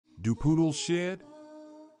Do poodles shed?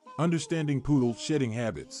 Understanding poodle shedding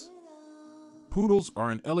habits. Poodles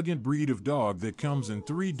are an elegant breed of dog that comes in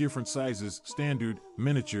 3 different sizes: standard,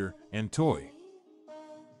 miniature, and toy.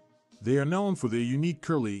 They are known for their unique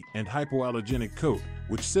curly and hypoallergenic coat,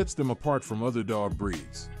 which sets them apart from other dog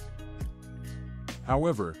breeds.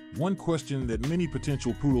 However, one question that many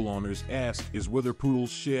potential poodle owners ask is whether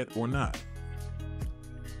poodles shed or not.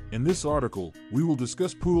 In this article, we will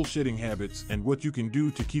discuss poodle shedding habits and what you can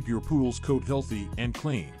do to keep your poodle's coat healthy and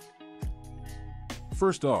clean.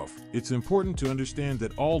 First off, it's important to understand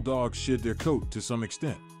that all dogs shed their coat to some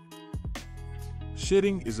extent.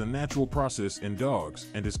 Shedding is a natural process in dogs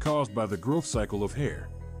and is caused by the growth cycle of hair.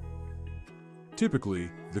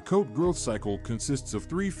 Typically, the coat growth cycle consists of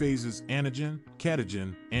 3 phases: anagen,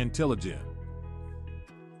 catagen, and telogen.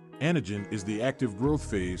 Anagen is the active growth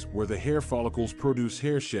phase where the hair follicles produce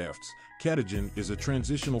hair shafts. Catagen is a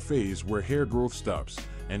transitional phase where hair growth stops,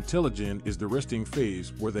 and telogen is the resting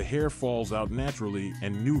phase where the hair falls out naturally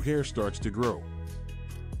and new hair starts to grow.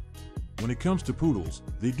 When it comes to poodles,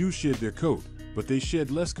 they do shed their coat, but they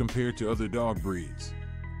shed less compared to other dog breeds.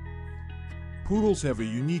 Poodles have a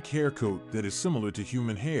unique hair coat that is similar to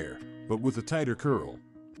human hair, but with a tighter curl.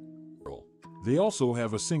 They also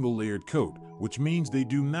have a single-layered coat, which means they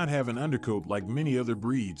do not have an undercoat like many other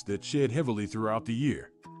breeds that shed heavily throughout the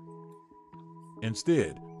year.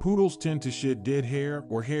 Instead, poodles tend to shed dead hair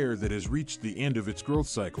or hair that has reached the end of its growth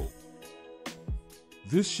cycle.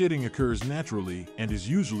 This shedding occurs naturally and is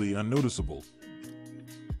usually unnoticeable.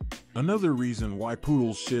 Another reason why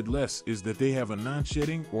poodles shed less is that they have a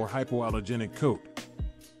non-shedding or hypoallergenic coat.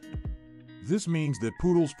 This means that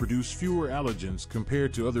poodles produce fewer allergens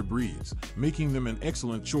compared to other breeds, making them an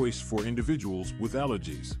excellent choice for individuals with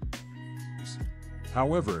allergies.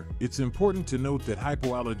 However, it's important to note that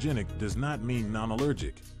hypoallergenic does not mean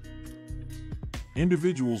non-allergic.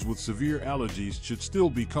 Individuals with severe allergies should still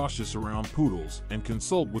be cautious around poodles and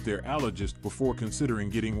consult with their allergist before considering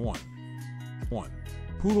getting one. 1.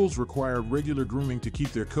 Poodles require regular grooming to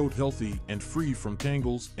keep their coat healthy and free from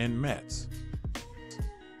tangles and mats.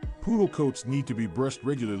 Poodle coats need to be brushed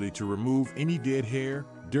regularly to remove any dead hair,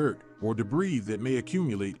 dirt, or debris that may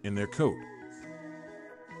accumulate in their coat.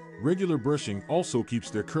 Regular brushing also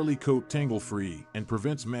keeps their curly coat tangle-free and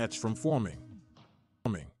prevents mats from forming.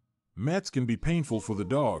 Mats can be painful for the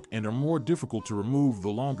dog and are more difficult to remove the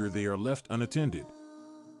longer they are left unattended.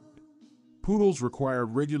 Poodles require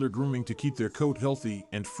regular grooming to keep their coat healthy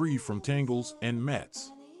and free from tangles and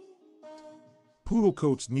mats. Poodle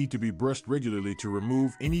coats need to be brushed regularly to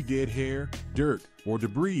remove any dead hair, dirt, or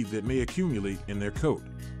debris that may accumulate in their coat.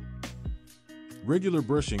 Regular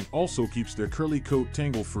brushing also keeps their curly coat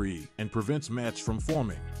tangle-free and prevents mats from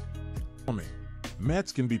forming.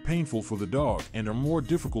 Mats can be painful for the dog and are more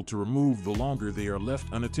difficult to remove the longer they are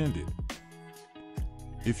left unattended.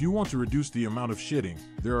 If you want to reduce the amount of shedding,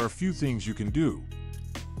 there are a few things you can do.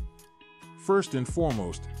 First and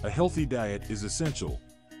foremost, a healthy diet is essential.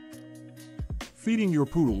 Feeding your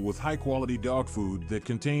poodle with high-quality dog food that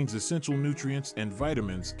contains essential nutrients and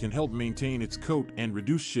vitamins can help maintain its coat and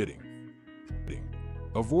reduce shedding.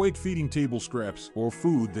 Avoid feeding table scraps or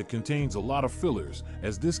food that contains a lot of fillers,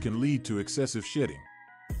 as this can lead to excessive shedding.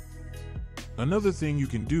 Another thing you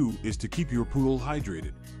can do is to keep your poodle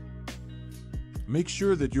hydrated. Make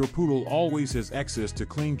sure that your poodle always has access to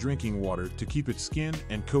clean drinking water to keep its skin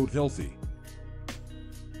and coat healthy.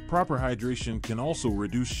 Proper hydration can also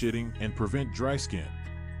reduce shedding and prevent dry skin.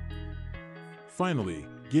 Finally,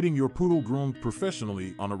 getting your poodle groomed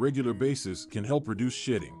professionally on a regular basis can help reduce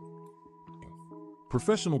shedding.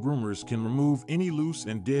 Professional groomers can remove any loose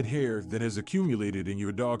and dead hair that has accumulated in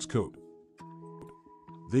your dog's coat.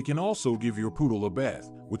 They can also give your poodle a bath,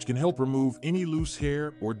 which can help remove any loose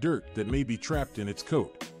hair or dirt that may be trapped in its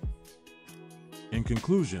coat. In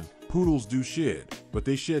conclusion, poodles do shed, but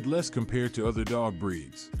they shed less compared to other dog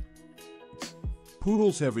breeds.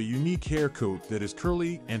 Poodles have a unique hair coat that is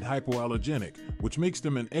curly and hypoallergenic, which makes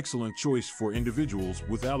them an excellent choice for individuals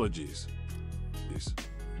with allergies.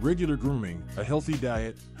 Regular grooming, a healthy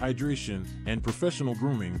diet, hydration, and professional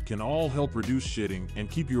grooming can all help reduce shedding and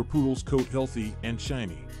keep your poodle's coat healthy and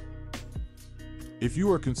shiny. If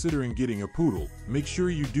you are considering getting a poodle, make sure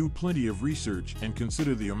you do plenty of research and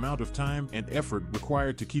consider the amount of time and effort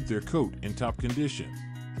required to keep their coat in top condition.